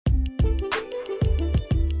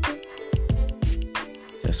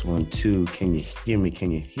Test 1, 2. Can you hear me? Can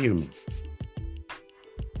you hear me?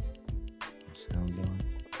 Sound on.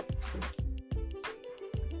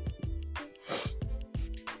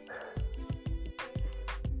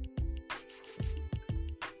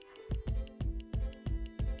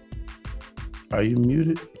 Are you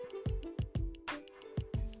muted?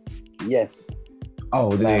 Yes.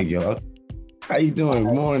 Oh, there you go. How you doing?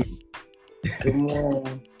 Good morning. Good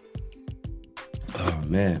morning. Oh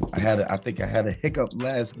man, I think I had a hiccup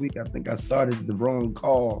last week. I think I started the wrong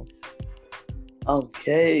call.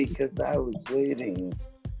 Okay, because I was waiting.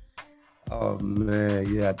 Oh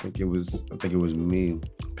man, yeah, I think it was me.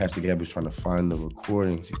 Pastor Gabby was trying to find the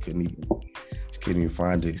recording. She couldn't even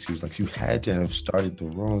find it. She was like, you had to have started the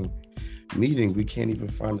wrong meeting. We can't even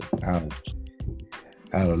find it.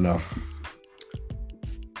 I don't know.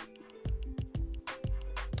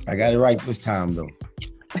 I got it right this time though.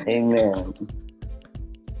 Amen.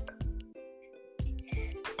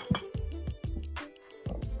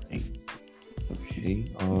 All right. Okay.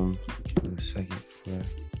 Give me a second for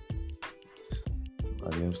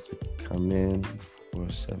somebody else to come in before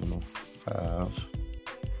 7:05.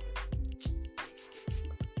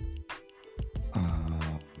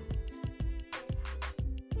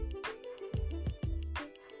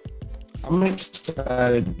 I'm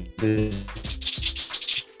excited to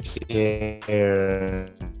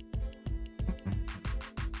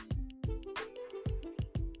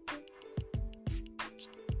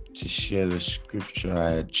share the scripture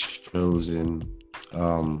I had chosen.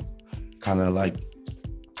 Kind of like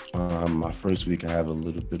my first week, I have a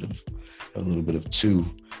little bit of two.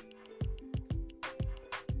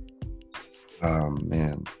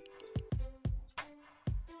 Man.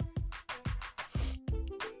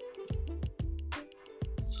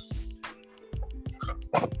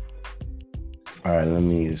 All right, let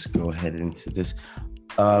me just go ahead into this.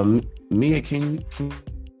 Mia, can you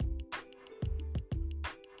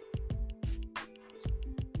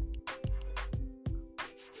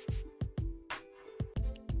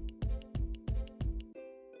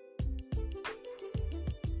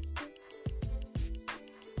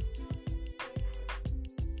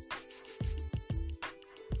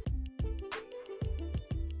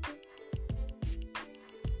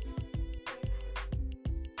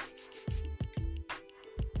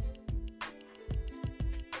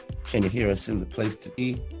Can you hear us in the place to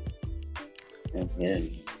be?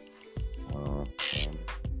 Amen. All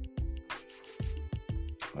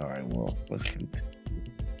right, well, let's continue.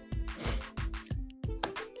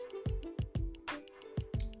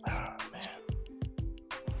 Oh, man.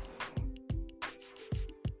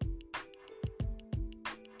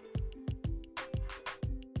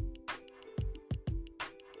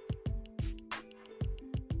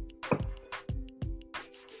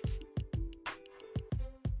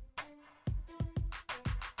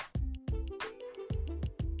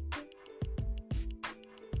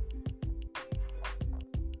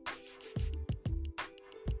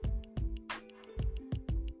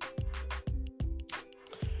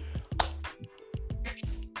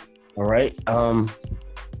 All right. I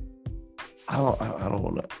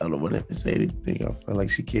don't want to say anything. I feel like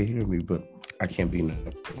she can't hear me, but I can't be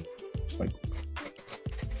nothing. It's like,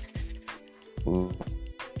 well,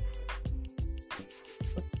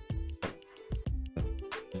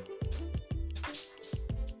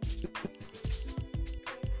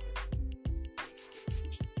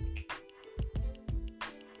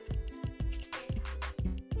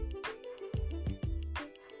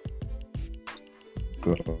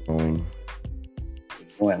 going. Good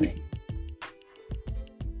morning.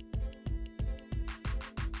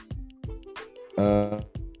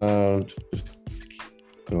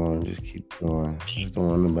 Just keep going. Just don't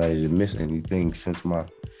want nobody to miss anything since my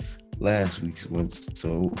last week's went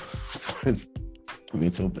so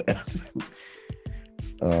bad.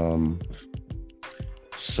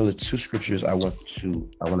 So the two scriptures I want to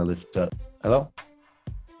lift up. Hello?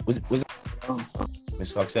 Was it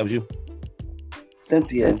Miss Fox? That was you?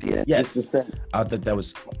 Cynthia. Yes. I thought that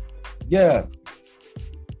was, yeah.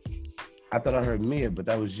 I thought I heard Mia, but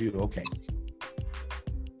that was you. Okay.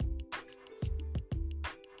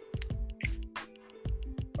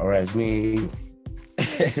 All right, it's me.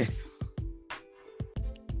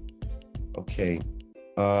 Okay.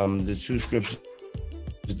 The two scriptures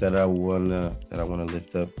that I wanna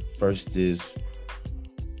lift up. First is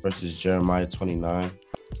Jeremiah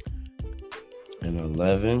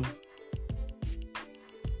 29:11.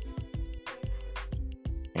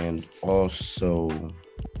 And also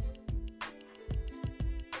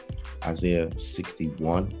Isaiah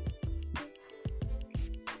 61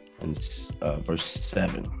 and verse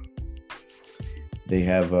 7. They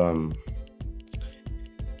have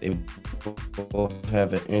they both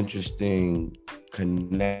have an interesting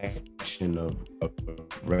connection of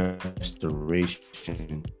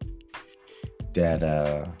restoration that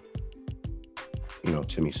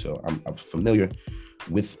to me. So I'm familiar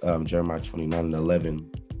with Jeremiah 29:11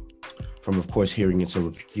 from, of course, hearing it so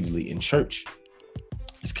repeatedly in church.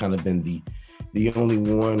 It's kind of been the only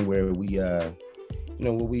one where we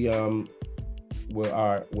where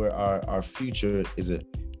our future is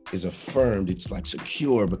affirmed. It's like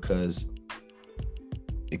secure because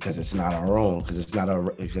it's not our own, because it's not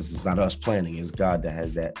us planning. It's God that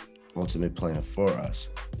has that ultimate plan for us.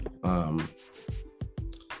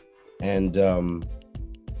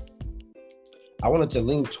 I wanted to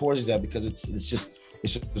lean towards that because it's just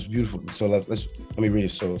beautiful. So let me read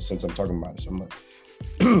it. So since I'm talking about it, so I'm like,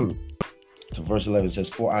 so verse 11 says,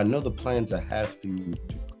 "For I know the plans I have for you,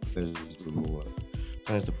 declares the Lord,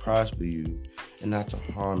 plans to prosper you and not to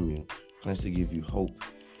harm you, plans to give you hope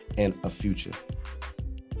and a future."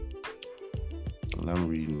 And I'm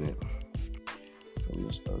reading it from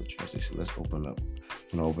this other translation. Let's open up.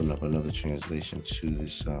 I'm gonna open up another translation to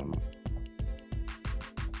this. I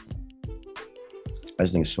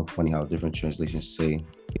just think it's so funny how different translations say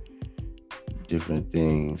different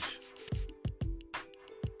things.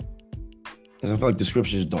 And I feel like the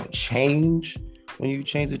scriptures don't change when you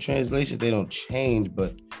change the translation. They don't change,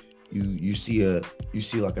 but you see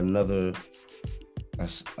like another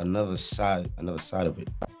side of it.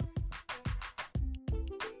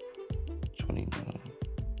 29.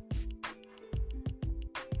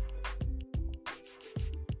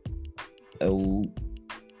 Oh,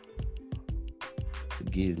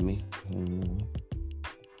 forgive me.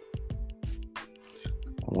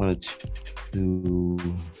 I wanted to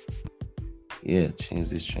change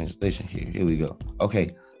this translation here. Here we go. Okay.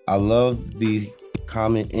 I love the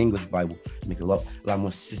Common English Bible. Make it a lot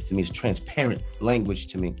more sense to me. It's transparent language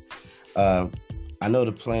to me. I know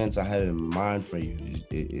the plans I have in mind for you,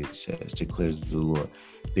 it says, declares the Lord.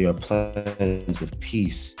 They are plans of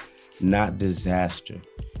peace, not disaster,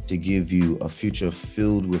 to give you a future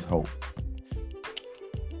filled with hope.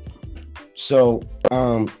 So,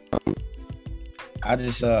 I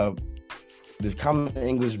just, the Common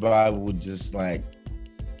English Bible would just like,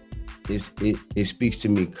 it speaks to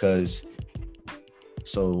me because,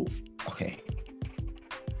 okay.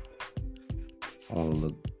 I want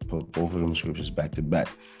to put both of them scriptures back to back.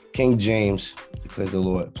 King James declares the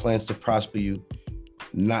Lord, plans to prosper you,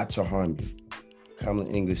 not to harm you. Common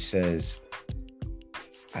English says,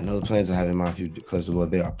 I know the plans I have in mind for you, declares the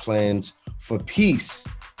Lord. They are plans for peace,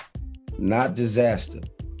 not disaster.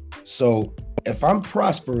 So if I'm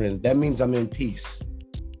prospering, that means I'm in peace.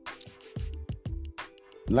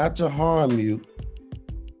 Not to harm you,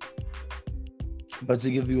 but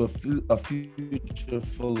to give you a future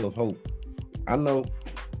full of hope. I know.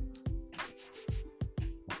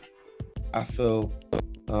 I feel.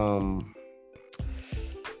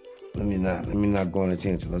 Let me not go on a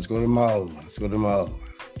tangent. Let's go to my other one.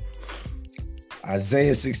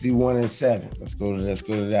 Isaiah 61:7. Let's go to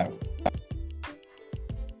that one.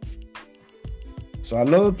 So I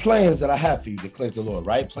know the plans that I have for you, declares the Lord,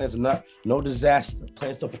 right? Plans are no disaster,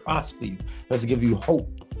 plans to prosper you, plans to give you hope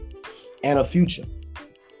and a future.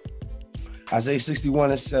 Isaiah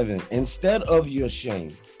 61:7. Instead of your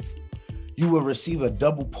shame, you will receive a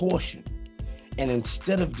double portion. And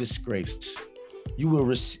instead of disgrace, you will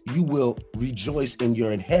rejoice in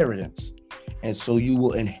your inheritance. And so you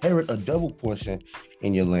will inherit a double portion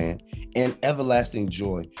in your land, and everlasting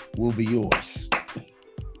joy will be yours.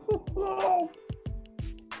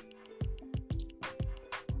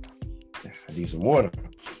 I need some water.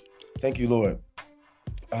 Thank you, Lord.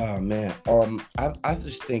 Oh man. I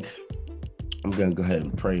just think I'm gonna go ahead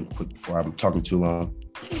and pray quick before I'm talking too long.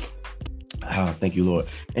 Thank you, Lord.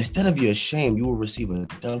 Instead of your shame, you will receive a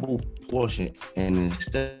double portion, and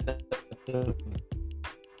instead of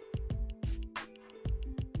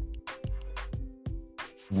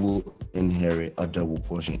will inherit a double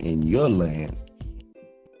portion in your land,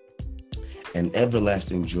 and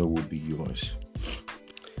everlasting joy will be yours.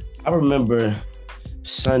 I remember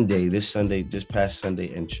this past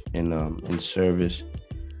Sunday in service.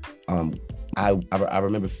 I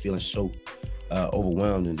remember feeling so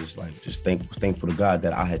overwhelmed and just thankful to God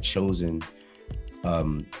that I had chosen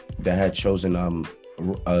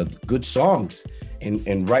good songs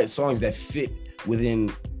and right songs that fit with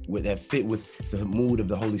the mood of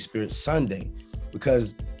the Holy Spirit Sunday.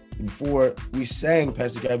 Because before we sang,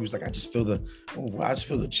 Pastor Gabby was like, I just feel the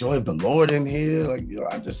joy of the Lord in here. Like,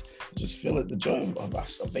 I just feel it, the joy of our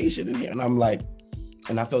salvation in here. And I'm like,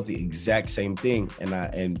 and I felt the exact same thing.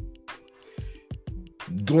 And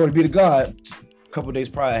glory be to God, couple of days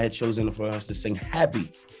prior, I had chosen for us to sing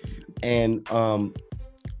 "Happy," and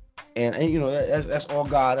you know that's all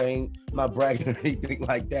God. I ain't not bragging or anything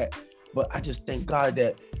like that, but I just thank God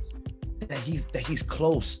that he's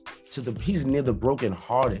close to he's near the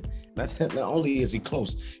brokenhearted. Not only is he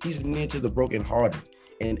close, he's near to the brokenhearted.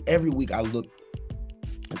 And every week I look,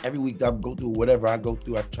 and every week I go through whatever I go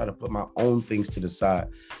through, I try to put my own things to the side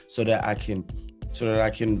so that I can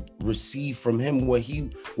receive from him what he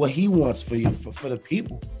wants for you, for the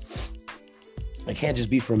people. It can't just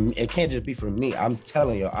be from me. I'm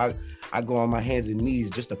telling you, I go on my hands and knees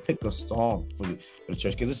just to pick a song for the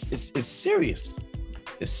church, because it's serious.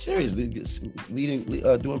 It's serious. Leading,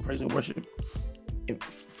 doing praise and worship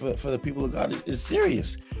for the people of God is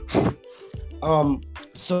serious.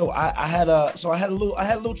 So I had a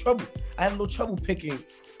little trouble. I had a little trouble picking.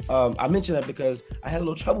 I mentioned that because I had a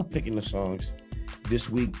little trouble picking the songs this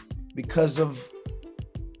week because of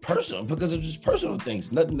just personal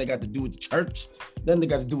things. Nothing that got to do with the church. Nothing that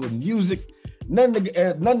got to do with music. None of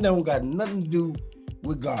them got nothing to do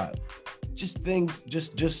with God. Just things.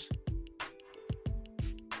 Just.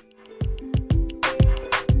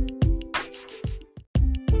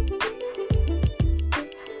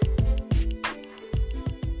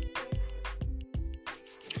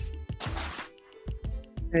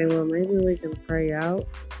 Okay, well, maybe we can pray out.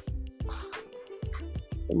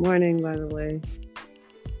 Good morning, by the way.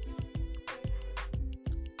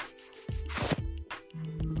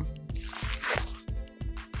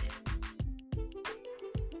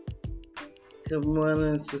 Good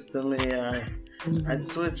morning, Sister May. I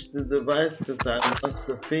switched the device because I lost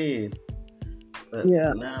the feed, but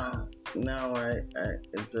Yeah. now I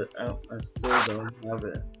still don't have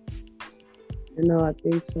it. You know, I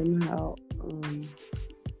think somehow,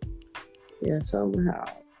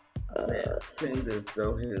 It seemed as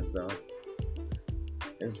though his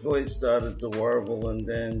voice started to warble, and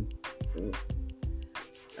then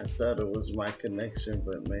I thought it was my connection,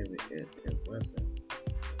 but maybe it wasn't.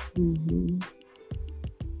 Mm-hmm.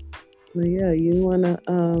 Well, yeah, you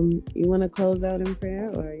wanna close out in prayer,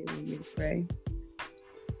 or you want me to pray?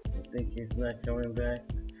 I think he's not coming back.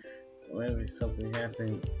 Maybe something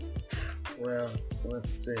happened. Well,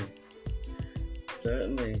 let's see.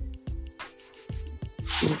 Certainly.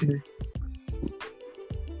 Okay.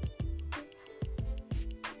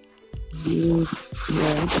 Yeah,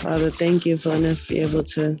 Father, thank you for letting us be able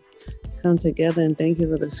to come together, and thank you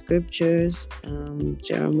for the scriptures.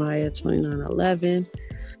 Jeremiah 29:11.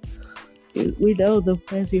 We know the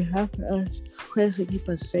plans you have for us, plans to keep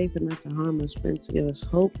us safe and not to harm us, plans to give us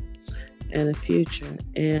hope and a future.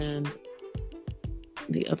 And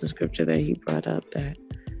the other scripture that he brought up that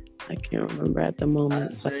I can't remember at the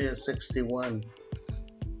moment. Isaiah 61.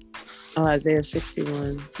 Oh, Isaiah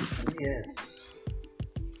 61. Yes.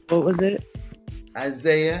 What was it?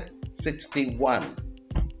 Isaiah 61.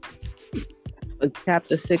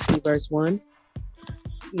 Chapter 60, verse 1.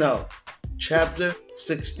 No, chapter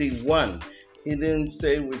 61. He didn't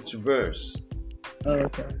say which verse. Oh,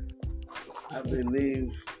 okay. I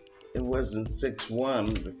believe it wasn't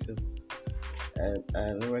 6:1 because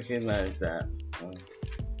I recognize that.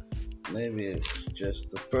 Maybe it's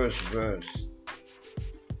just the first verse.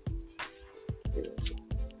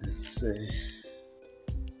 Let's see.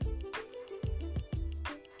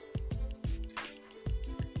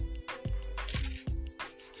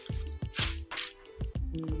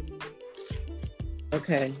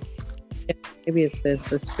 Okay. Maybe it's this.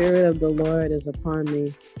 The Spirit of the Lord is upon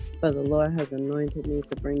me, for the Lord has anointed me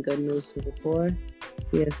to bring good news to the poor.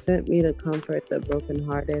 He has sent me to comfort the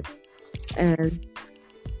brokenhearted and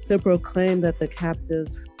to proclaim that the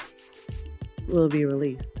captives will be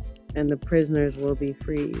released and the prisoners will be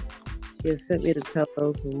freed. He has sent me to tell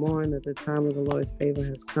those who mourn that the time of the Lord's favor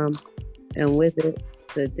has come, and with it,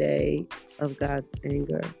 the day of God's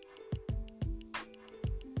anger.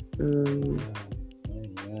 Amen.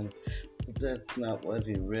 But that's not what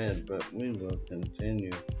he read, but we will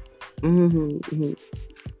continue. Mm-hmm.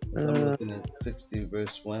 I'm looking at 60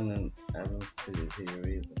 verse 1, and I don't see it here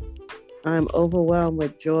either. I am overwhelmed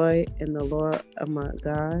with joy in the Lord of my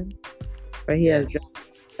God, for he has dressed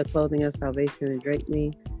the clothing of salvation and draped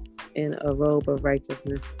me in a robe of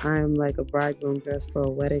righteousness. I am like a bridegroom dressed for a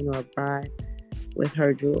wedding, or a bride with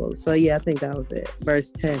her jewels. So yeah, I think that was it. Verse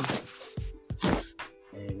 10.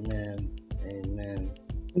 Amen. Amen.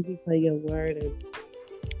 Thank you for your word, and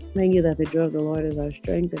thank you that the joy of the Lord is our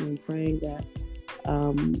strength, and I'm praying that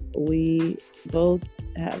we both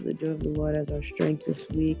have the joy of the Lord as our strength this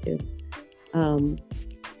week, and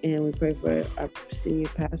we pray for our senior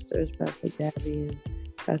pastors, Pastor Gabby and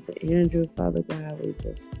Pastor Andrew. Father God, we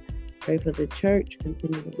just Pray for the church.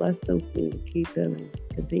 Continue to bless them. Continue to keep them. And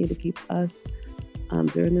continue to keep us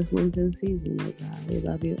during this Lenten season, Lord God. We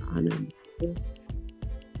love you, honor you.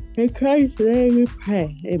 In Christ's name we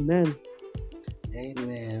pray. Amen.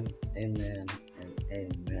 Amen. Amen. And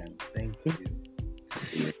amen. Thank you.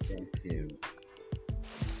 Thank you.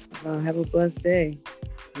 Have a blessed day.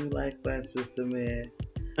 Do likewise, Sister Mary.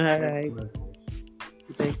 All God right. bless us.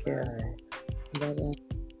 Take care. Bye. Bye-bye.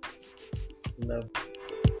 Love.